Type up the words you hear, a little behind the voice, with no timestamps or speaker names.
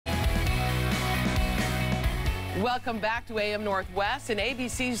Welcome back to AM Northwest. In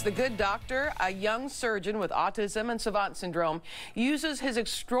ABC's The Good Doctor, a young surgeon with autism and savant syndrome uses his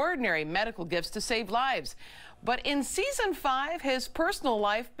extraordinary medical gifts to save lives. But in season 5, his personal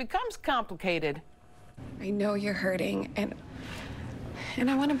life becomes complicated. I know you're hurting, and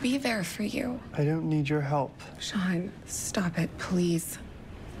I want to be there for you. I don't need your help. Sean, stop it, please.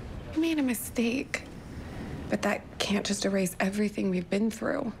 I made a mistake, but that can't just erase everything we've been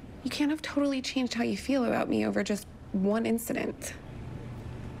through. You can't have totally changed how you feel about me over just one incident.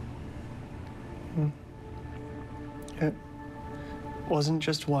 It wasn't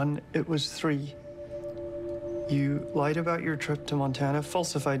just one, it was 3. You lied about your trip to Montana,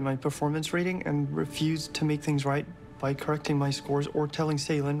 falsified my performance rating, and refused to make things right by correcting my scores or telling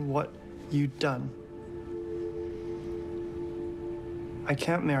Salem what you'd done. I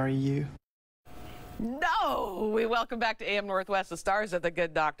can't marry you. No! We welcome back to AM Northwest the stars of The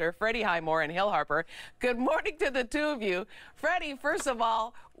Good Doctor, Freddie Highmore and Harper. Good morning to the two of you. Freddie, first of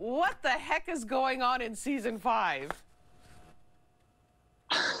all, what the heck is going on in season 5?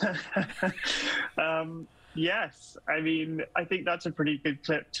 Yes, I mean, I think that's a pretty good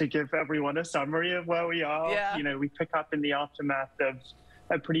clip to give everyone a summary of where we are. Yeah. You know, we pick up in the aftermath of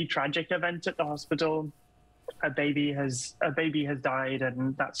a pretty tragic event at the hospital. A baby has died,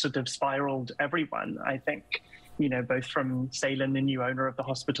 and that sort of spiraled everyone, I think, you know, both from Salem, the new owner of the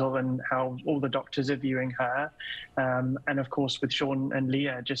hospital, and how all the doctors are viewing her. And of course, with Sean and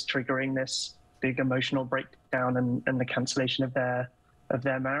Leah just triggering this big emotional breakdown and the cancellation of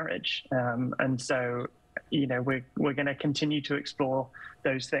their marriage. And so, you know, we're going to continue to explore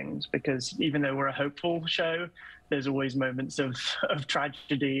those things, because even though we're a hopeful show, there's always moments of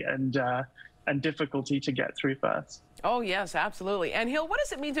tragedy and difficulty to get through first. Oh, yes, absolutely. And Hill, what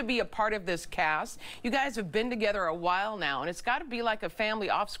does it mean to be a part of this cast? You guys have been together a while now, and it's got to be like a family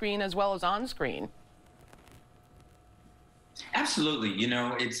off-screen as well as on-screen. Absolutely. You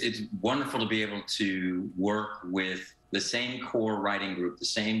know, it's wonderful to be able to work with the same core writing group, the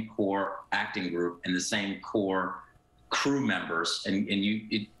same core acting group, and the same core crew members. And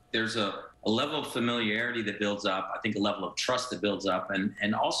there's a level of familiarity that builds up, I think a level of trust that builds up,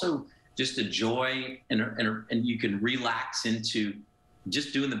 and also just a joy, and you can relax into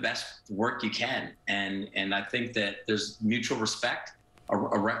just doing the best work you can. And I think that there's mutual respect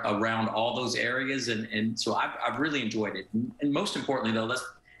around all those areas. And so I've really enjoyed it. And most importantly, though,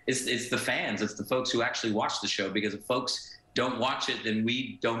 it's the fans, it's the folks who actually watch the show, because if folks don't watch it, then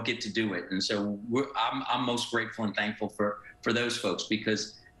we don't get to do it. And so I'm most grateful and thankful for those folks,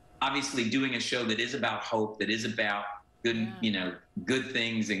 because obviously doing a show that is about hope, that is about good, you know, good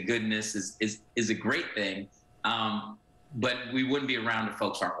things and goodness is a great thing. But we wouldn't be around if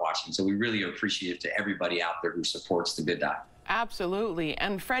folks aren't watching. So we really are appreciative to everybody out there who supports The Good Doctor. Absolutely.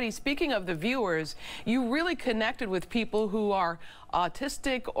 And Freddie, speaking of the viewers, you really connected with people who are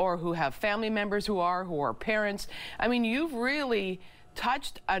autistic or who have family members who are parents. I mean, you've really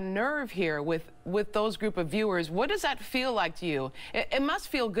touched a nerve here with those group of viewers. What does that feel like to you? It must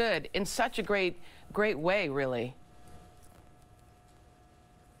feel good in such a great way, really.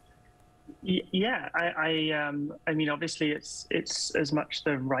 Yeah, I mean, obviously it's as much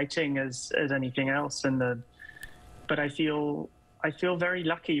the writing as anything else, but I feel very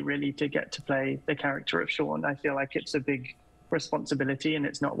lucky, really, to get to play the character of Sean. I feel like it's a big responsibility, and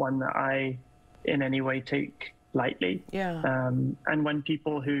it's not one that I in any way take lightly. Yeah. And when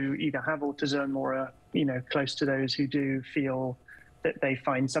people who either have autism or are, you know, close to those who do, feel that they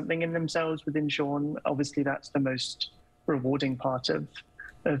find something in themselves within Sean, obviously that's the most rewarding part of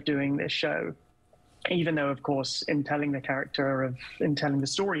doing this show. Even though, of course, in telling the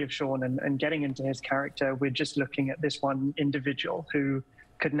story of Sean and getting into his character, we're just looking at this one individual who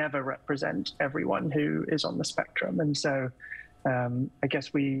could never represent everyone who is on the spectrum. And so I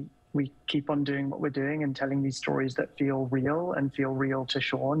guess we keep on doing what we're doing and telling these stories that feel real to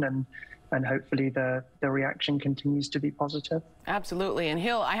Sean, and hopefully the reaction continues to be positive. Absolutely. And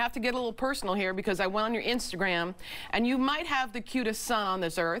Hill, I have to get a little personal here, because I went on your Instagram, and you might have the cutest son on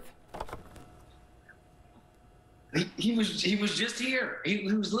this earth. He was just here. He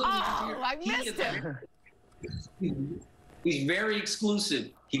was literally just here. I missed him. He's very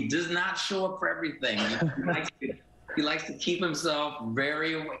exclusive. He does not show up for everything. He likes to keep himself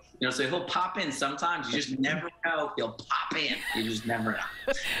very, you know, so he'll pop in sometimes. You just never know. He'll pop in. You just never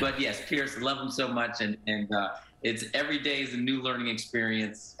know. But yes, Pierce, love him so much. And it's every day is a new learning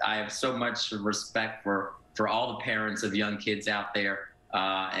experience. I have so much respect for all the parents of young kids out there.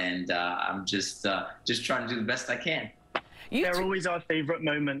 And I'm just trying to do the best I can. They're always our favorite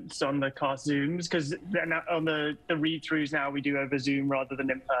moments on the cast Zooms, because on the read-throughs now we do over Zoom rather than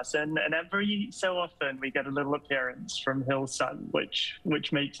in person, and every so often we get a little appearance from Hill's son, which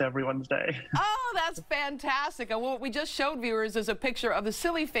makes everyone's day. Oh, that's fantastic. And what we just showed viewers is a picture of the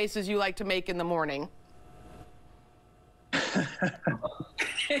silly faces you like to make in the morning.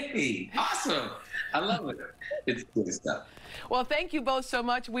 Hey, awesome. I love it. It's good stuff. Well, thank you both so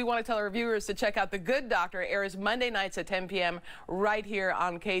much. We want to tell our viewers to check out The Good Doctor. It airs Monday nights at 10 p.m. right here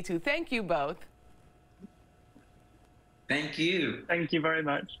on K2. Thank you both. Thank you. Thank you very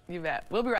much. You bet. We'll be right back.